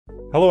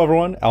Hello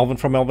everyone, Alvin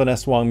from Alvin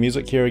S. Wong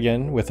Music here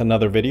again with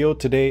another video.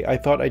 Today I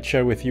thought I'd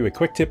share with you a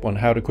quick tip on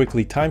how to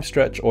quickly time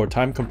stretch or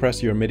time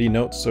compress your MIDI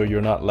notes so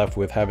you're not left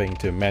with having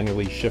to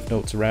manually shift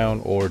notes around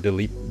or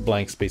delete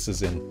blank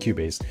spaces in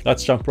Cubase.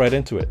 Let's jump right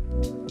into it.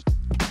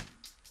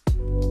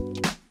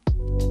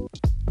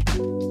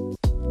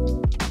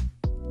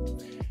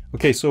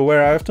 Okay, so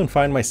where I often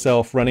find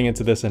myself running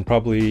into this, and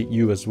probably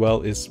you as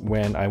well, is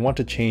when I want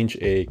to change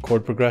a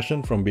chord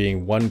progression from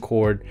being one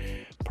chord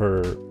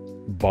per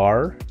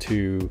bar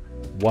to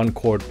one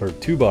chord per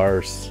 2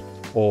 bars,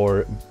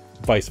 or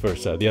vice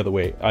versa, the other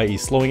way, i.e.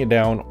 slowing it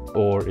down,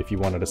 or if you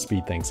wanted to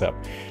speed things up.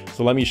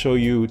 So let me show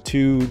you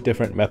two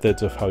different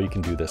methods of how you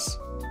can do this.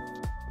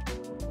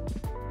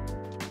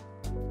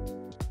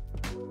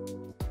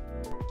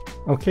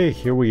 Okay,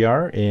 here we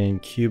are in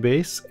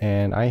Cubase,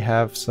 and I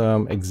have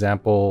some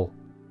example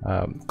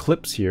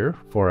clips here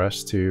for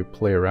us to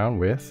play around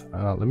with.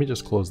 Let me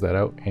just close that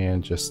out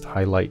and just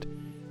highlight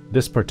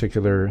this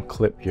particular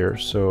clip here.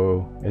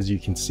 So as you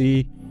can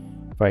see,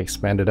 if I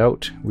expand it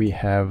out, we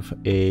have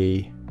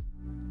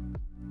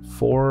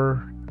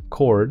 4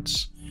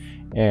 chords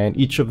and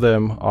each of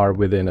them are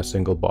within a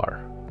single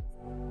bar.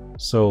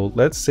 So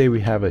let's say we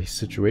have a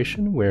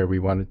situation where we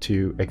wanted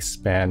to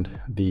expand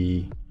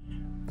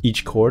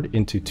each chord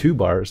into 2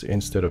 bars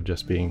instead of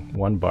just being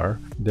 1 bar.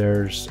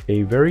 There's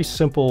a very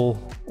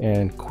simple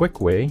and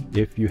quick way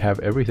if you have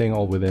everything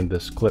all within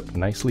this clip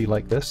nicely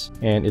like this,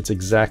 and it's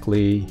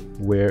exactly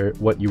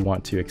what you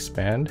want to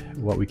expand.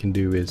 What we can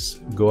do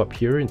is go up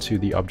here into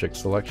the object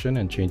selection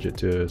and change it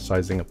to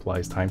sizing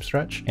applies time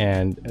stretch,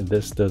 and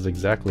this does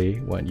exactly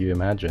what you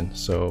imagine.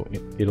 So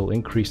it'll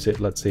increase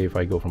it. Let's say if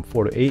I go from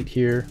 4 to 8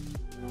 here,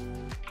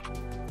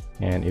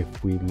 and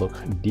if we look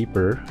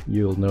deeper,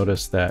 you'll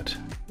notice that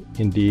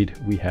indeed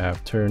we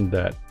have turned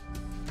that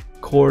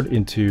chord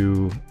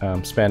into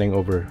spanning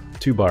over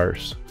 2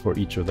 bars for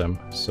each of them.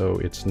 So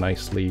it's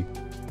nicely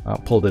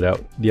pulled it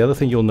out. The other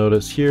thing you'll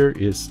notice here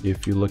is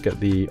if you look at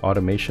the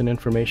automation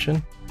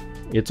information,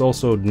 it's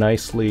also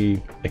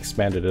nicely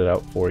expanded it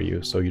out for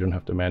you, so you don't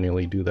have to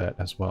manually do that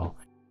as well.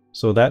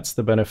 So that's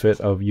the benefit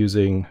of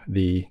using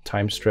the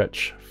time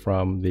stretch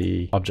from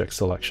the object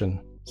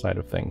selection side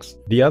of things.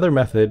 The other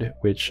method,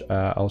 which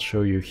I'll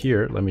show you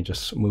here, let me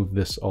just move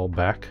this all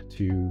back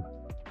to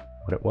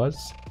what it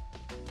was.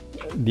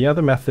 The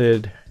other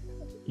method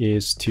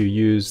is to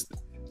use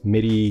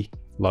MIDI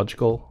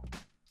logical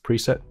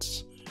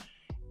presets,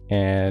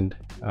 and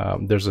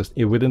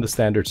within the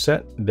standard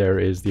set there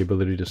is the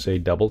ability to say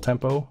double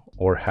tempo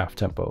or half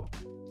tempo.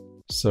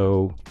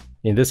 So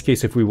in this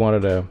case, if we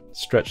wanted to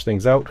stretch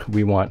things out,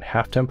 we want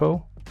half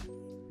tempo,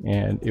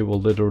 and it will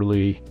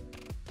literally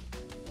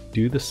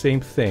do the same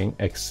thing,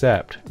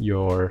 except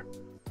your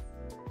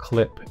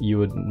clip, you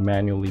would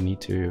manually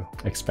need to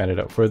expand it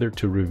out further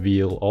to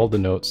reveal all the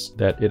notes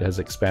that it has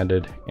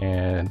expanded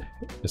and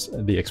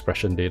the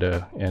expression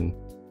data and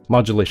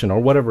modulation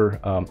or whatever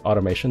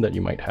automation that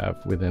you might have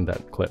within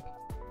that clip.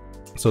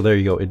 So there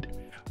you go.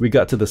 We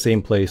got to the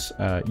same place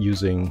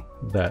using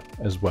that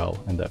as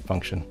well, and that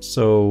function.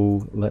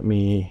 So let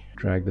me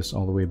drag this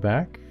all the way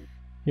back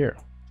here.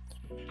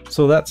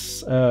 So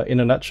that's, in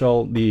a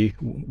nutshell, the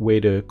way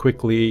to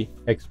quickly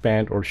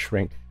expand or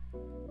shrink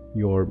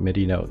your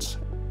MIDI notes.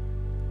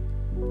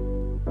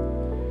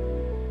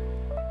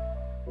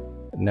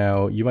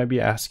 Now, you might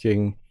be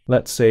asking,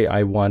 let's say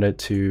I wanted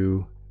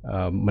to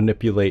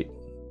manipulate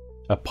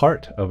a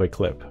part of a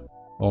clip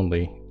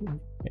only.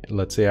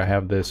 Let's say I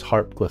have this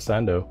harp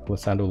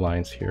glissando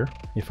lines here.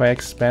 If I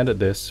expanded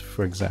this,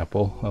 for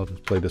example, I'll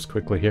just play this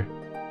quickly here.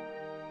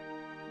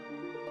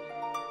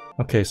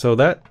 Okay, so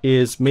that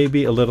is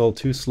maybe a little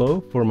too slow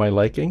for my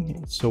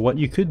liking. So what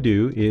you could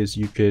do is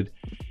you could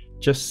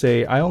just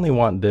say, I only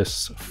want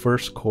this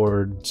first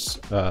chord's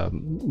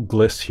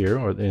gliss here,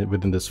 or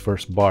within this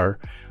first bar.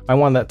 I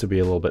want that to be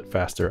a little bit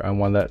faster. I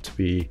want that to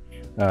be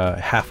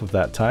half of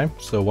that time.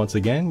 So once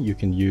again, you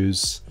can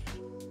use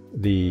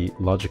the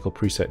logical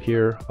preset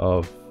here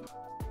of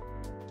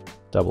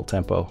double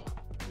tempo,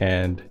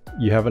 and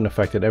you haven't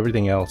affected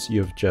everything else.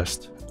 You've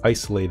just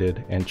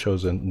isolated and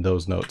chosen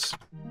those notes.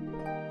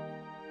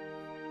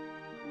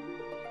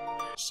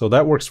 So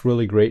that works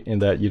really great in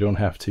that you don't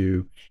have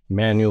to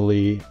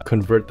manually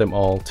convert them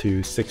all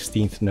to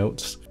 16th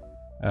notes,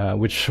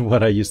 which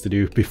what I used to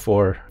do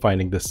before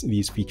finding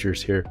these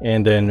features here,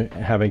 and then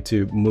having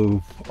to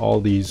move all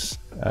these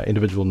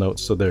individual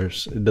notes so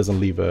it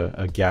doesn't leave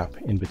a gap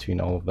in between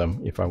all of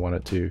them if I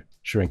wanted to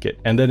shrink it.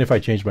 And then if I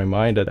changed my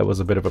mind, that was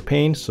a bit of a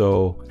pain,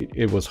 so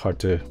it was hard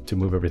to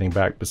move everything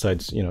back,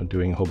 besides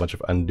doing a whole bunch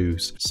of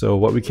undos. So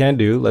what we can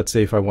do, let's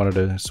say if I wanted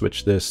to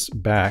switch this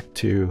back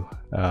to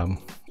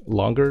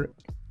longer,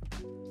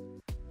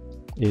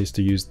 is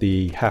to use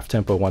the half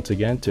tempo once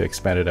again to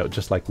expand it out,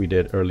 just like we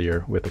did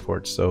earlier with the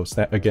chords. So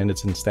again,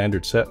 it's in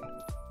standard set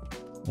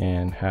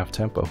and half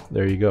tempo.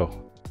 There you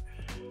go,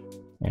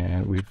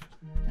 and we've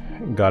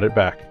got it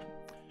back.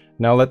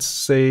 Now let's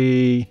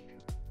say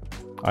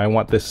I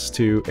want this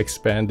to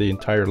expand the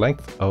entire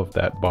length of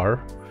that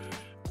bar.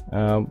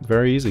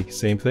 Very easy,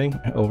 same thing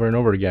over and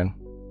over again.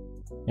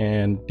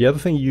 And the other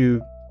thing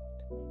you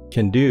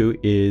can do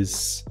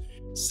is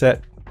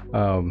set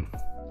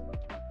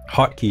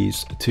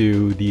hotkeys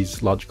to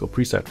these logical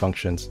preset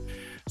functions.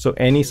 So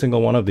any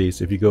single one of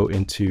these, if you go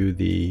into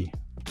the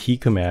key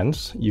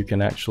commands, you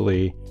can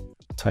actually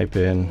type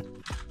in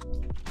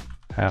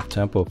half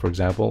tempo, for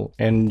example,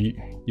 and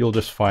you'll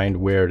just find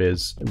where it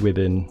is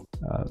within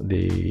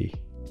the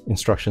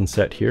instruction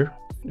set here.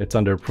 It's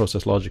under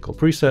process logical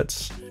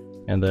presets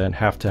and then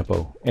half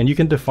tempo. And you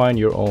can define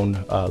your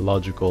own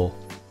logical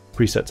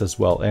presets as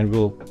well. And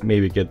we'll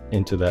maybe get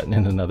into that in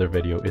another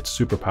video. It's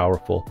super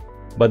powerful.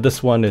 But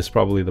this one is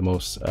probably the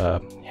most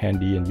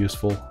handy and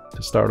useful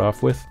to start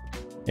off with.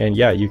 And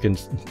yeah, you can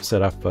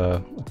set up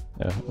a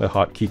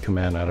hotkey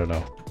command, I don't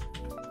know,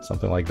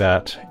 something like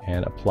that,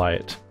 and apply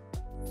it.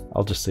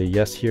 I'll just say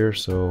yes here.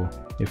 So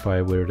if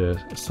I were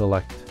to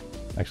select,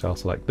 actually I'll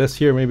select this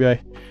here maybe,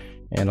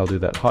 and I'll do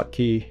that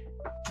hotkey,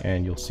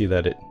 and you'll see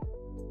that it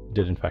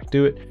did in fact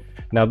do it.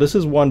 Now this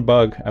is one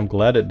bug, I'm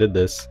glad it did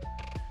this,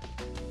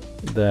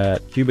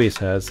 that Cubase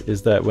has,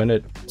 is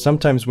that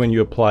sometimes when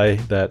you apply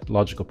that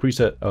logical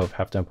preset of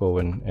half tempo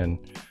and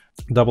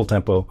double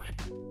tempo,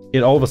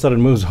 it all of a sudden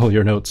moves all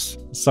your notes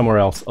somewhere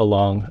else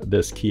along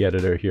this key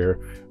editor here,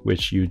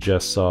 which you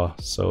just saw.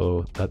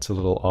 So that's a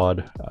little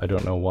odd. I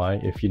don't know why.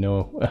 If you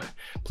know,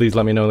 please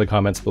let me know in the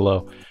comments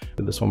below.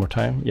 Do this one more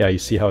time. Yeah, you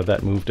see how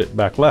that moved it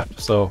back left.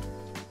 So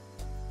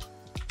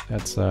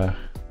that's kind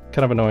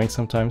of annoying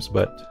sometimes,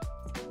 but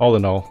all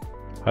in all,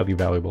 highly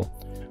valuable.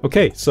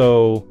 Okay,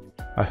 so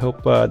I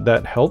hope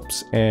that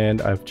helps.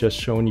 And I've just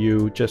shown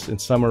you, just in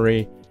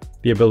summary,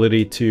 the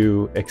ability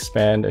to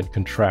expand and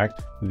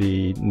contract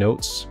the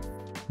notes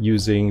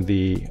using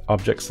the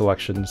object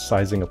selection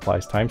sizing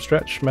applies time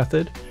stretch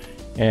method,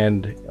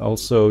 and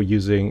also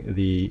using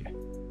the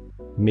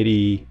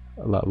MIDI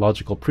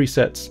logical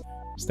presets,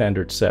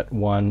 standard set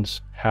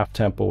ones, half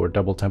tempo or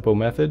double tempo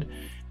method.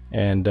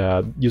 And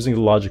using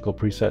the logical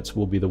presets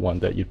will be the one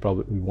that you'd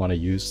probably want to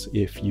use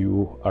if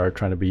you are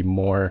trying to be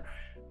more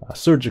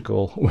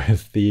surgical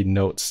with the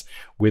notes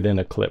within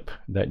a clip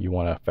that you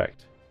want to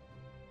affect.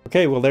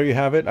 Okay, well there you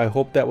have it. I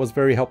hope that was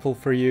very helpful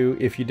for you.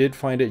 If you did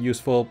find it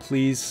useful,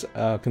 please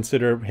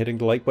consider hitting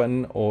the like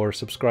button or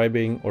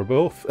subscribing or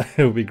both.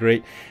 It would be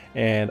great.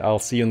 And I'll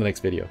see you in the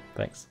next video.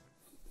 Thanks.